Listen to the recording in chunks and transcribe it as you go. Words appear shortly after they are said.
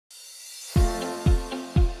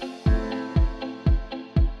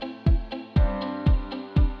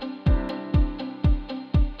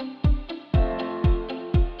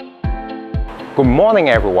Good morning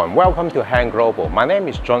everyone, welcome to Hanglobal. My name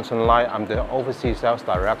is Johnson Lai, I'm the Overseas Sales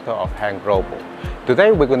Director of Hanglobal.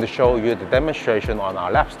 Today we're going to show you the demonstration on our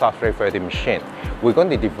Labstar 330 machine. We're going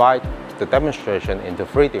to divide the demonstration into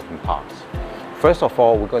three different parts. First of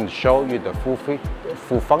all, we're going to show you the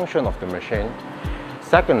full function of the machine.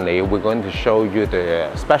 Secondly, we're going to show you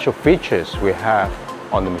the special features we have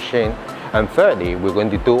on the machine. And thirdly, we're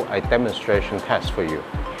going to do a demonstration test for you.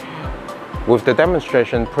 With the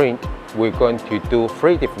demonstration print, we're going to do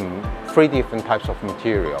three different types of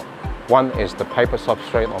material. One is the paper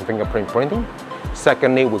substrate on fingerprint printing.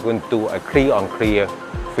 Secondly, we're going to do a clear-on-clear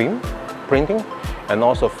film printing. And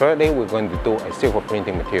also thirdly, we're going to do a silver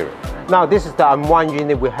printing material. Now this is the unwind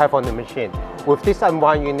unit we have on the machine. With this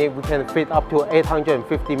unwind unit, we can fit up to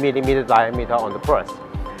 850 millimeter diameter on the press.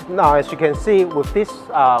 Now as you can see, with this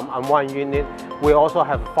unwind unit, we also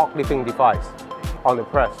have a forklifting device on the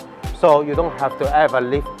press. So you don't have to ever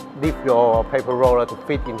lift your paper roller to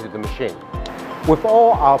fit into the machine. With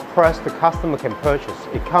all our press the customer can purchase,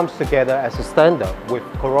 it comes together as a standard with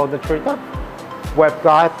corona treater,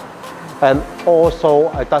 webguide, and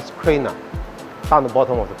also a dust cleaner down the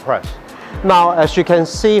bottom of the press. Now as you can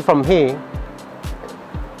see from here,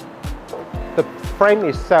 the frame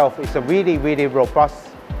itself is a really robust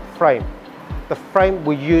frame. The frame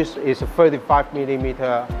we use is a 35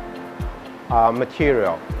 millimeter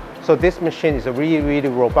material. So this machine is a really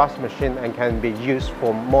robust machine and can be used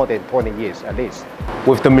for more than 20 years at least.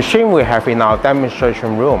 With the machine we have in our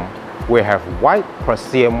demonstration room, we have white plus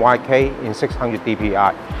CMYK in 600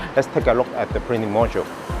 dpi. Let's take a look at the printing module.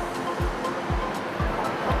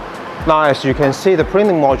 Now as you can see, the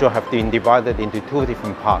printing module have been divided into two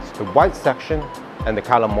different parts, the white section and the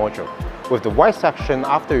color module. With the white section,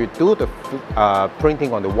 after you do the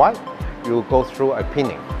printing on the white, you will go through a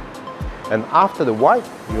pinning. And after the white,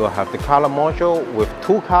 you will have the color module with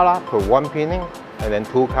 2 color per 1 pinning and then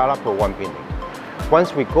 2 color per 1 pinning.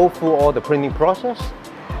 Once we go through all the printing process,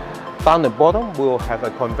 down the bottom we will have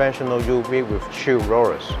a conventional UV with chill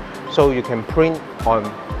rollers. So you can print on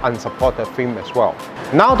unsupported film as well.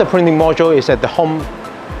 Now the printing module is at the home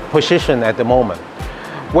position at the moment.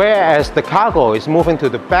 Whereas the cargo is moving to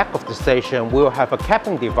the back of the station, we will have a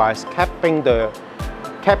capping device capping the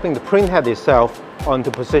print head itself onto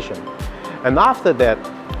position. And after that,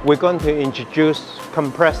 we're going to introduce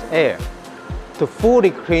compressed air to fully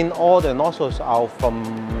clean all the nozzles out from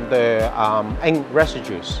the ink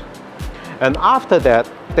residues. And after that,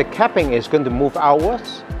 the capping is going to move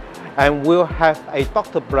outwards, and we'll have a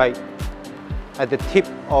doctor blade at the tip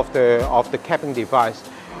of the capping device.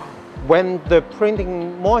 When the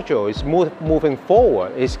printing module is moving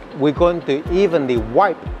forward, we're going to evenly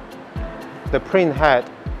wipe the print head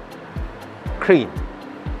clean.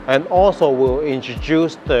 And also we'll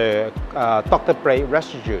introduce the doctor blade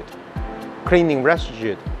residue, cleaning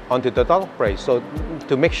residue onto the doctor blade, so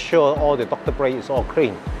to make sure all the doctor blade is all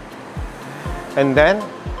clean. And then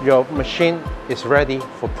your machine is ready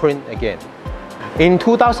for print again. In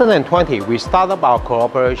 2020, we started our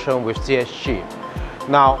cooperation with CSG.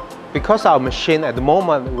 Now, because our machine at the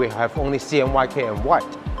moment we have only CMYK and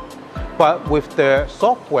white, but with the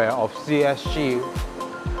software of CSG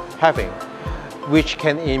having, which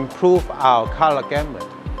can improve our color gamut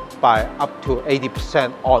by up to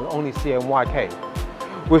 80% on only CMYK.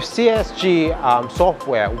 With CSG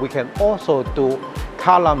software, we can also do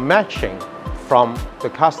color matching from the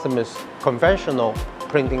customer's conventional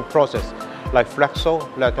printing process, like flexo,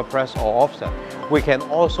 letterpress, or offset. We can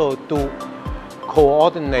also do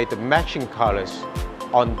coordinate the matching colors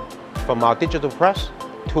from our digital press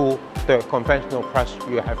to the conventional press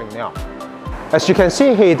you're having now. As you can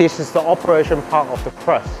see here, this is the operation part of the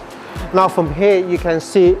press. Now from here you can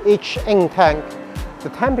see each ink tank, the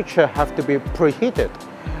temperature have to be preheated,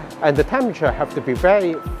 and the temperature have to be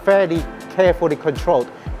fairly carefully controlled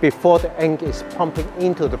before the ink is pumping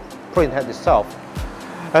into the print head itself.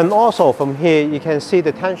 And also from here you can see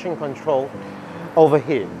the tension control over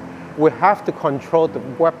here. We have to control the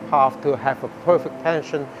web path to have a perfect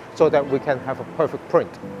tension so that we can have a perfect print.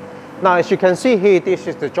 Now as you can see here, this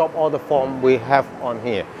is the job order form we have on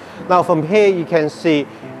here. Now from here you can see,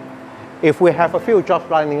 if we have a few jobs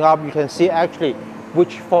lining up, you can see actually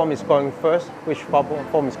which form is going first, which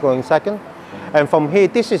form is going second. And from here,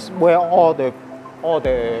 this is where all the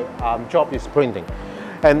job is printing.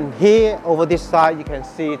 And here over this side you can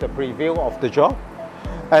see the preview of the job.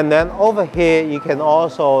 And then over here you can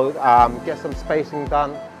also get some spacing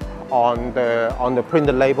done on the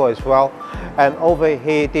printed label as well. And over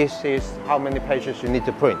here, this is how many pages you need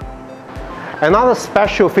to print. Another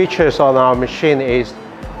special features on our machine is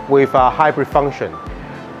with a hybrid function.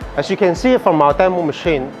 As you can see from our demo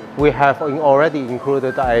machine, we have already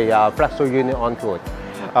included a flexo unit onto it,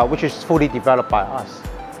 which is fully developed by us.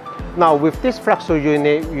 Now with this flexo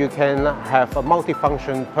unit, you can have a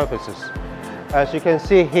multi-function purposes. As you can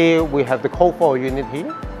see here, we have the cold foil unit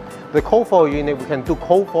here. The cold foil unit, we can do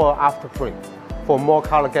cold foil after print for more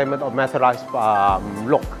color gamut or metallized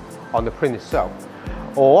look on the print itself.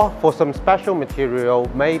 Or for some special material,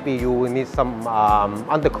 maybe you will need some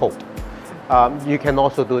undercoat. You can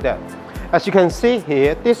also do that. As you can see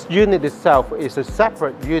here, this unit itself is a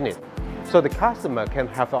separate unit. So the customer can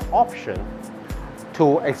have an option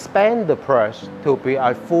to expand the press to be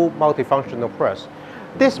a full multifunctional press.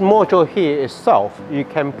 This module here itself, you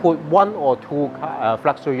can put one or two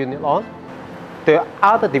flexo unit on. The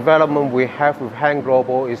other development we have with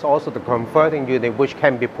Hanglobal is also the converting unit, which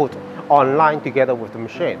can be put online together with the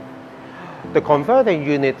machine. The converting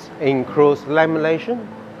unit includes lamination,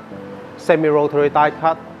 semi-rotary die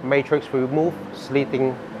cut, matrix remove,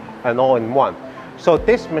 slitting, and all in one. So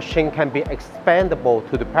this machine can be expandable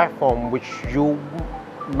to the platform which you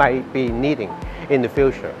may be needing in the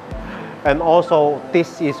future. And also,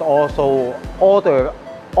 this is also all the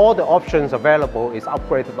options available is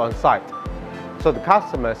upgraded on site. So the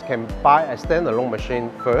customers can buy a standalone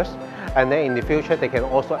machine first, and then in the future they can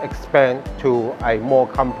also expand to a more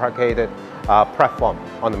complicated platform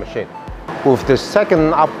on the machine. With the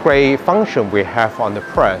second upgrade function we have on the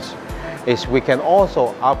press is we can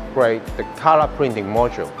also upgrade the color printing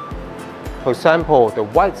module. For example, the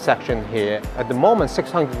white section here, at the moment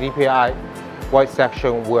 600 dpi white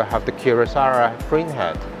section will have the Kyocera print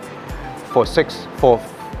head for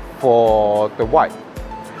the white.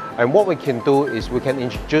 And what we can do is we can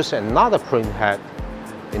introduce another print head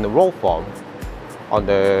in the roll form on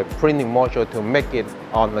the printing module to make it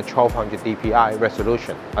on a 1200 dpi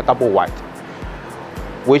resolution, a double white,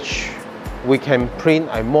 which we can print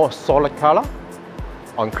a more solid color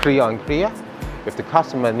on clear. If the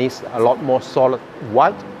customer needs a lot more solid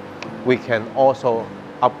white, we can also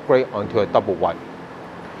upgrade onto a double white.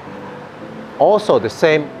 Also the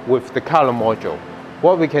same with the color module.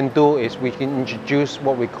 What we can do is we can introduce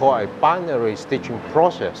what we call a binary stitching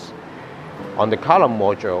process. On the color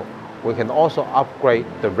module, we can also upgrade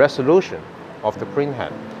the resolution of the print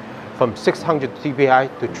head from 600 dpi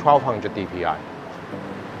to 1200 dpi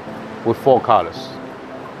with 4 colors.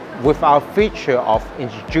 With our feature of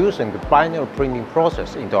introducing the binary printing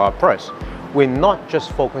process into our press, we're not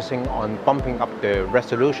just focusing on bumping up the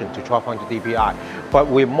resolution to 1200 dpi, but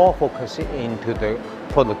we're more focusing into the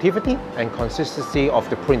productivity and consistency of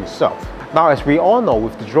the print itself. Now, as we all know,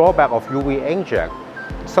 with the drawback of UV inkjet,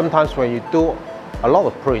 sometimes when you do a lot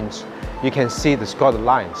of prints, you can see the scattered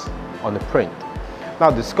lines on the print.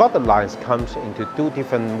 Now, the scattered lines comes into 2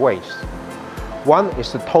 different ways. One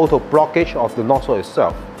is the total blockage of the nozzle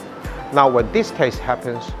itself. Now, when this case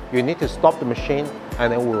happens, you need to stop the machine,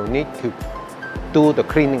 and then we will need to do the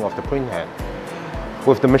cleaning of the print head.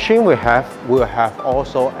 With the machine we'll have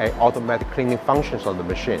also an automatic cleaning functions on the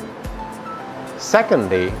machine.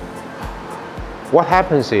 Secondly, what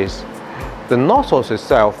happens is the nozzles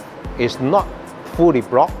itself is not fully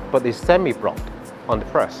blocked, but is semi-blocked on the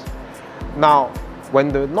press. Now, when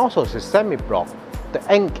the nozzles is semi-blocked,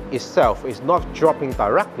 the ink itself is not dropping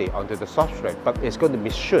directly onto the substrate, but it's going to be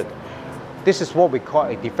shoot. This is what we call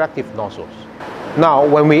a defective nozzles. Now,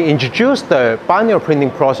 when we introduce the binary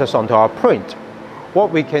printing process onto our print,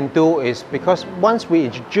 what we can do is, because once we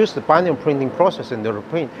introduce the binary printing process into the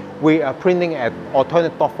print, we are printing at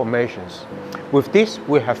alternate dot formations. With this,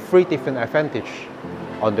 we have 3 different advantages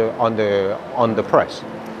on the press.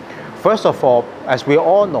 First of all, as we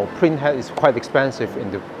all know, print head is quite expensive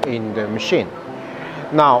in the machine.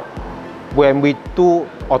 Now, when we do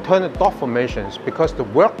alternate dot formations, because the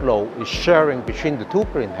workload is sharing between the 2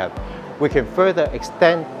 print heads, we can further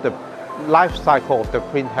extend the life cycle of the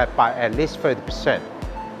print head by at least 30%.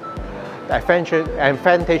 The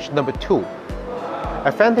advantage number 2.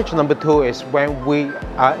 Advantage number 2 is when we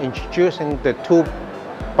are introducing the 2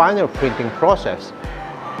 binary printing process,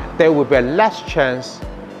 there will be less chance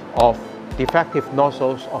of defective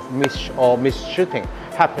nozzles or mis-shooting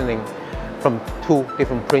happening from 2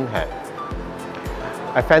 different print heads.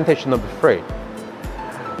 Advantage number 3.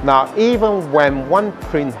 Now, even when one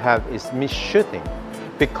print head is mis-shooting,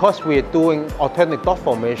 because we are doing alternate dot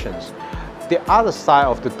formations, the other side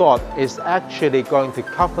of the dot is actually going to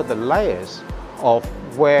cover the layers of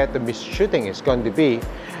where the mis-shooting is going to be,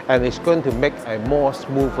 and it's going to make a more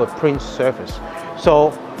smoother print surface.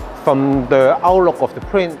 So from the outlook of the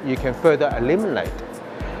print, you can further eliminate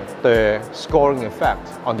the scoring effect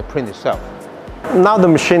on the print itself. Now the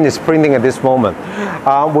machine is printing at this moment.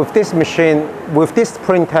 With this machine, with this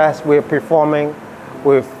print test we're performing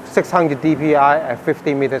with 600 dpi at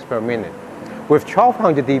 50 meters per minute. With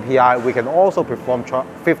 1200 dpi, we can also perform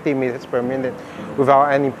 50 meters per minute without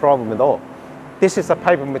any problem at all. This is a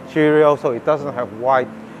paper material, so it doesn't have white,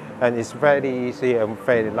 and it's very easy and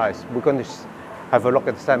very nice. We're going to have a look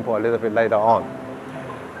at the sample a little bit later on.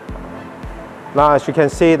 Now, as you can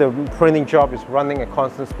see, the printing job is running at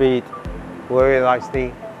constant speed very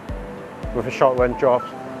nicely with a short run job.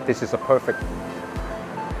 This is a perfect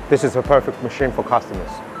machine for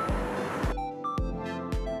customers.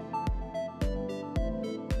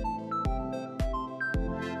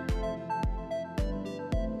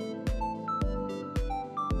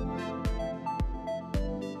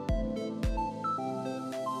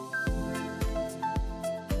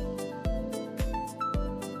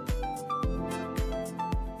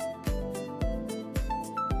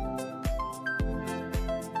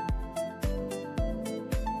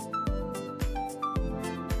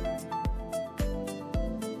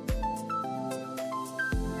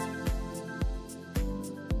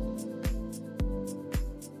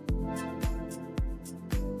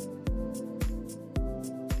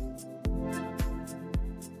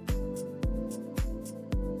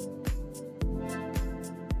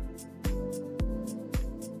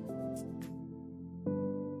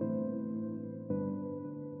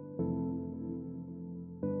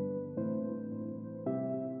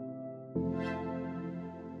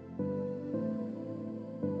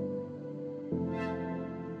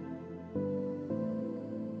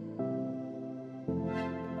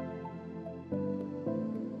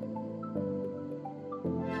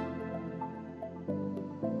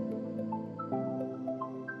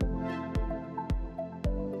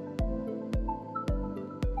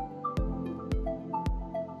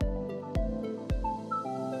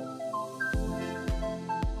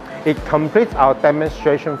 It completes our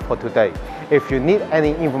demonstration for today. If you need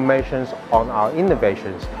any information on our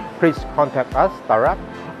innovations, please contact us direct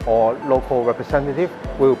or local representative.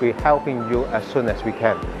 We'll be helping you as soon as we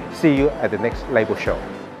can. See you at the next label show.